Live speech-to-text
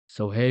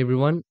So hey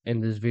everyone,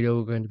 in this video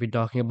we're going to be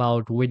talking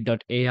about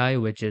Wit.ai,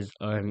 which is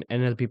an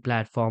NLP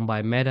platform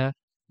by Meta.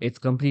 It's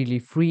completely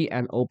free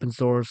and open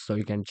source, so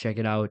you can check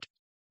it out.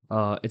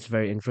 It's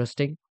very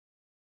interesting.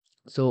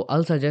 So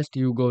I'll suggest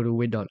you go to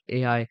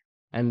Wit.ai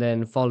and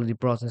then follow the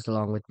process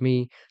along with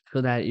me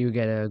so that you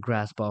get a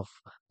grasp of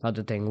how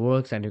the thing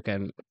works and you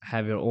can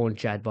have your own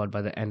chatbot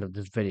by the end of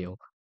this video.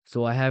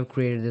 So I have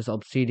created this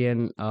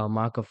Obsidian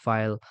markup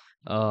file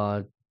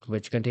uh,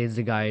 which contains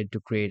the guide to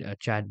create a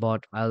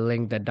chatbot. I'll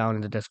link that down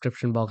in the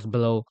description box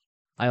below.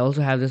 I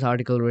also have this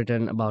article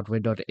written about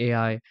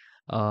Wit.ai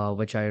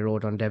which I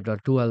wrote on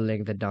dev.to. I'll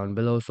link that down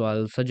below. So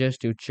I'll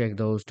suggest you check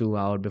those two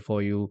out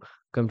before you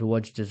come to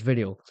watch this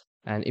video.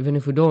 And even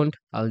if we don't,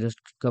 I'll just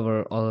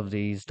cover all of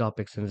these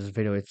topics in this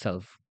video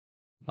itself.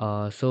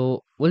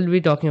 So we'll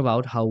be talking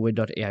about how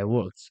Wit.ai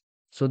works.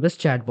 So this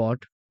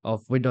chatbot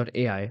of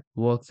Wit.ai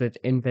works with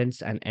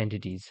intents and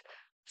entities.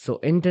 So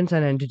intents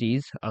and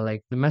entities are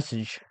like the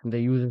message the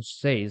user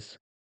says.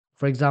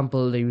 For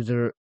example, the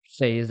user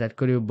says that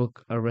could you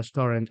book a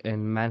restaurant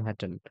in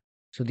Manhattan?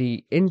 So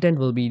the intent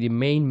will be the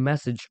main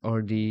message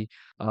or the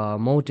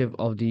motive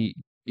of the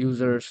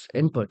user's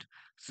input.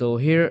 So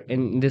here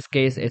in this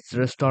case, it's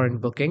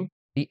restaurant booking.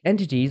 The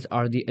entities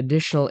are the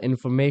additional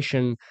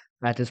information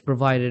that is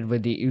provided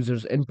with the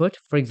user's input.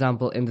 For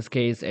example, in this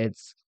case,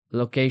 it's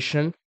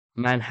location,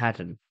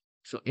 Manhattan.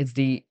 So it's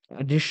the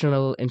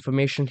additional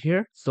information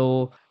here.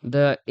 So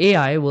the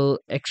AI will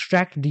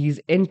extract these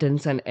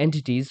intents and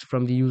entities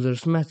from the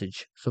user's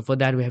message. So for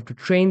that, we have to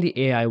train the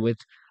AI with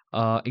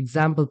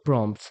example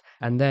prompts.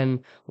 And then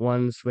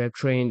once we're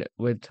trained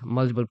with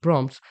multiple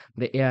prompts,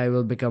 the AI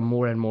will become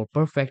more and more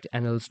perfect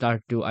and it'll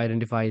start to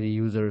identify the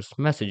user's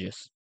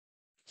messages.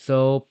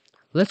 So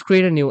let's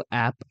create a new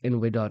app in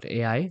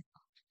Wit.ai.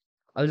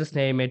 I'll just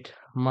name it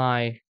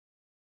my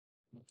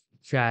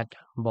chat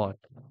bot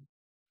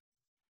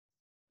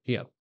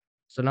here.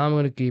 So now I'm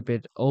going to keep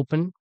it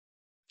open.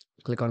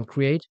 Click on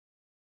create.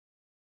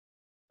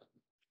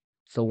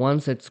 So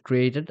once it's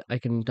created, I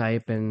can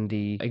type in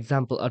the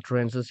example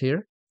utterances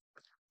here.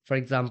 For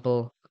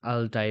example,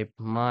 I'll type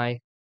my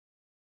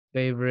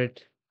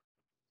favorite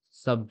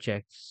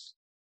subjects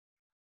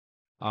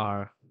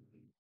are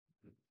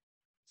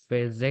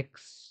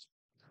physics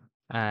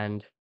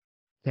and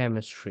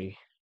chemistry.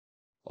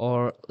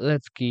 Or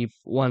let's keep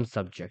one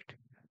subject.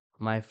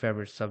 My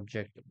favorite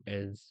subject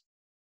is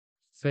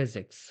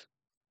physics.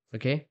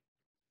 Okay.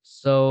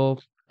 So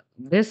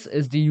this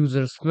is the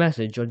user's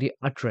message or the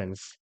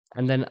utterance.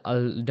 And then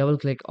I'll double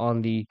click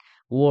on the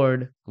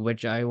word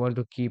which I want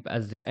to keep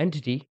as the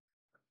entity.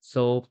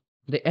 So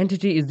the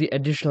entity is the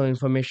additional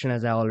information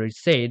as I already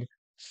said.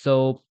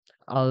 So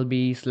I'll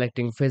be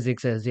selecting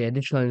physics as the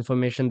additional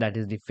information that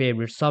is the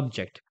favorite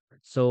subject.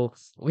 So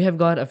we have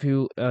got a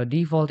few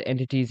default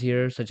entities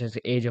here, such as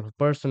the age of a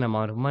person,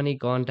 amount of money,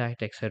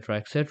 contact, etc.,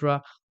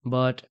 etc.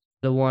 But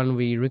the one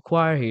we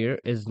require here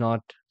is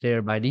not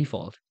there by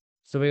default.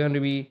 So we're going to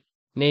be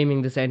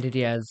naming this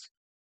entity as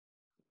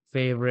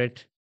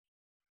favorite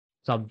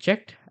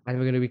subject, and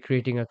we're going to be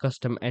creating a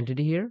custom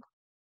entity here.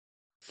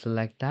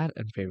 Select that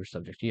and favorite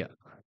subject. Yeah.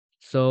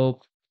 So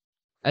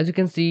as you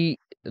can see,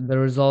 the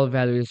resolve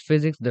value is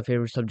physics, the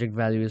favorite subject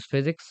value is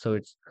physics, so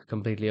it's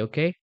completely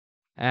okay.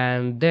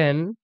 And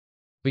then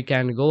we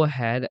can go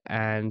ahead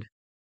and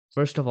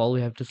first of all,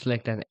 we have to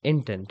select an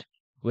intent,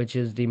 which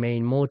is the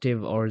main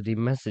motive or the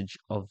message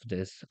of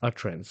this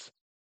utterance.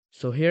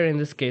 So here in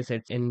this case,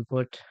 it's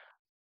input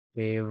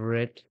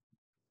favorite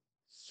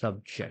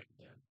subject.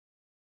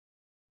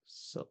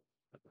 So,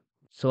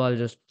 so I'll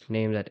just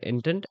name that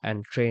intent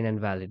and train and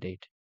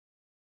validate.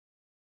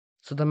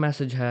 So the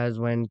message has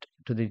went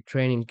to the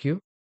training queue.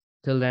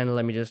 Till then,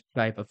 let me just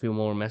type a few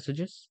more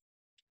messages.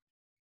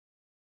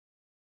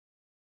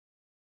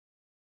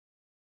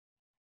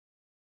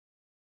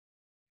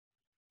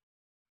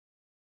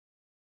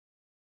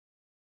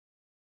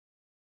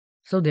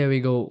 So there we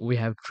go. We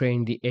have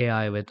trained the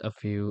AI with a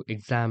few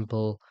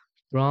example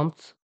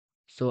prompts.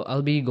 So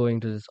I'll be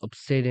going to this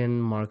Obsidian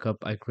markup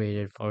I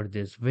created for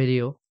this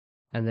video.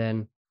 And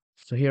then,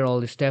 so here all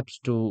the steps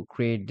to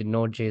create the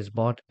Node.js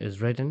bot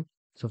is written.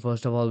 So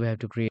first of all, we have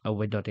to create a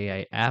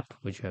Wit.ai app,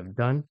 which we have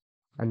done.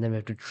 And then we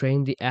have to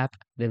train the app.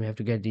 Then we have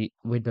to get the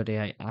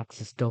Wit.ai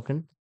access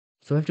token.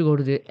 So we have to go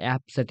to the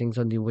app settings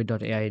on the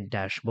Wit.ai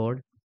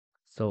dashboard.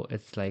 So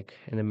it's like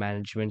in the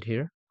management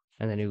here.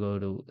 And then you go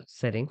to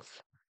settings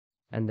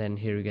and then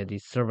here you get the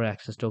server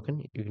access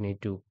token. You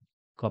need to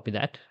copy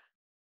that.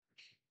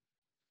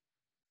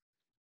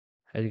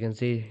 As you can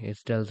see, it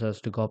tells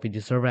us to copy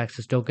the server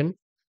access token.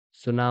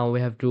 So now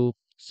we have to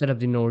set up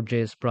the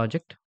Node.js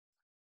project.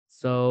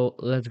 So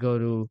let's go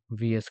to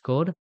VS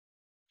Code.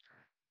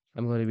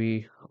 I'm going to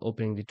be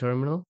opening the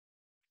terminal,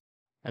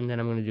 and then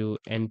I'm going to do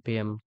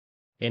npm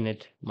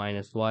init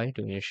 -y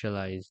to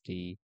initialize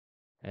the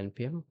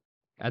npm.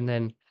 And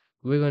then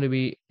we're going to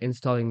be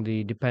installing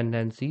the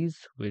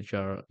dependencies, which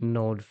are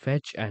node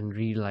fetch and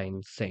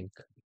reline sync.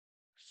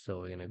 So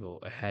we're gonna go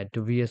ahead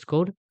to VS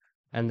Code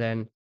and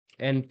then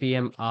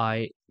npm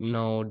I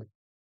node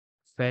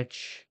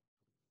fetch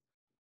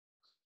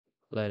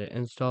let it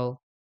install.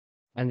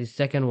 And the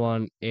second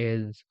one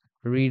is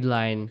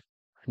readline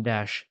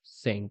dash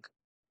sync.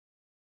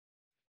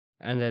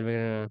 And then we're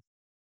gonna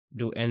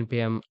do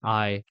npm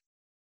I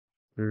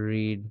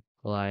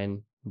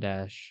readline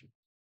dash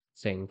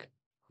sync.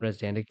 Press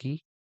the enter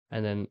key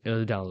and then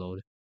it'll download.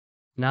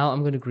 Now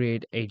I'm going to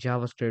create a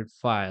JavaScript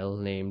file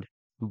named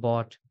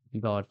bot.js,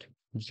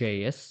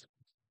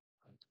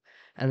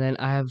 and then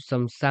I have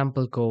some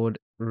sample code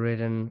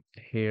written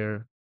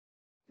here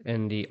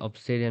in the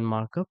Obsidian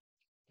markup,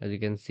 as you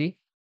can see.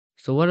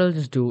 So what I'll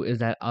just do is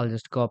that I'll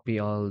just copy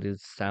all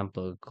this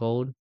sample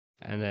code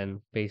and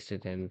then paste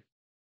it in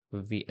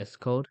VS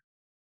Code.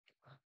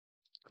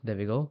 There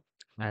we go.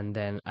 And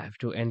then I have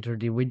to enter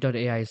the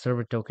Wit.ai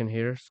server token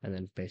here and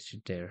then paste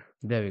it there.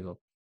 There we go.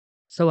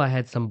 So I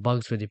had some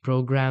bugs with the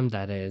program.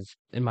 That is,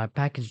 in my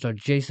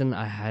package.json,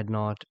 I had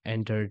not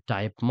entered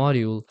type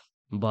module,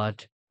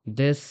 but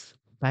this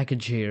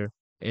package here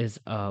is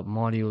a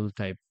module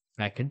type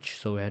package.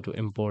 So we had to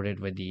import it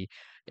with the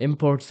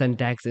import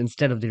syntax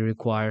instead of the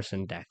require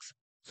syntax.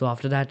 So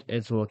after that,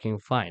 it's working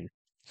fine.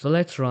 So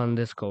let's run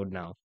this code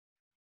now.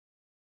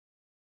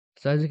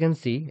 So as you can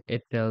see,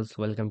 it tells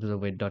welcome to the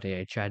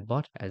Wit.ai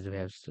chatbot as we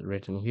have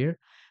written here.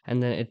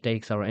 And then it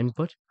takes our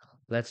input.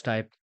 Let's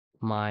type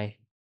my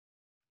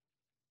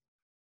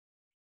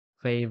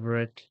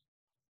favorite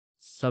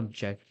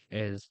subject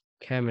is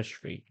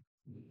chemistry.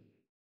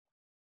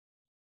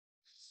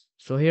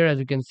 So here, as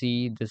you can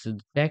see, this is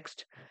the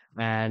text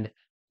and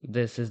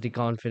this is the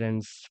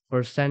confidence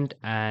percent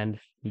and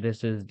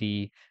this is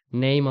the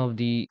name of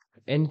the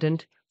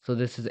intent. So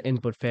this is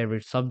input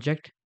favorite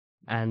subject,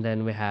 and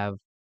then we have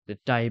the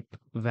type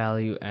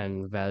value,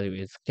 and value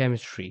is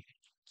chemistry.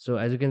 So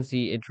as you can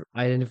see, it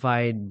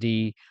identified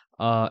the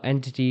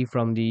entity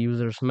from the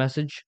user's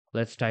message.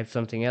 Let's type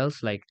something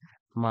else like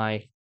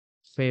my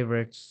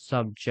favorite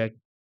subject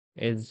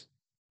is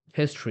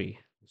history.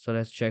 So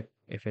let's check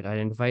if it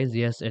identifies.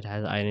 Yes, it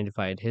has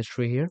identified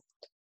history here.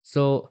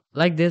 So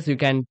like this, you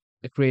can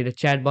create a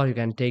chatbot. You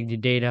can take the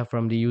data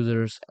from the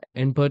user's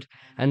input,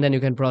 and then you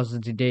can process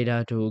the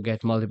data to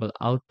get multiple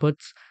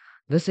outputs.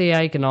 This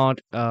AI cannot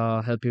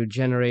help you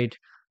generate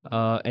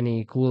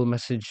any cool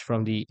message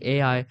from the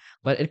AI,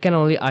 but it can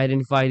only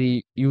identify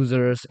the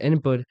user's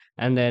input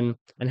and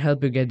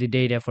help you get the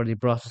data for the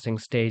processing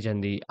stage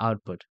and the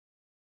output.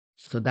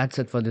 So that's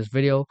it for this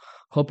video.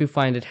 Hope you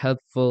find it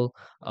helpful.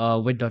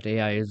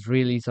 Wit.ai is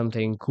really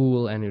something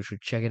cool and you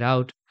should check it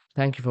out.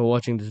 Thank you for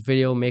watching this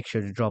video. Make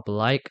sure to drop a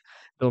like.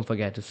 Don't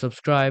forget to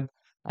subscribe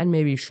and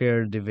maybe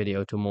share the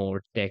video to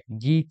more tech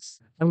geeks.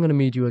 I'm going to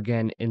meet you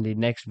again in the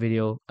next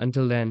video.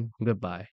 Until then, goodbye.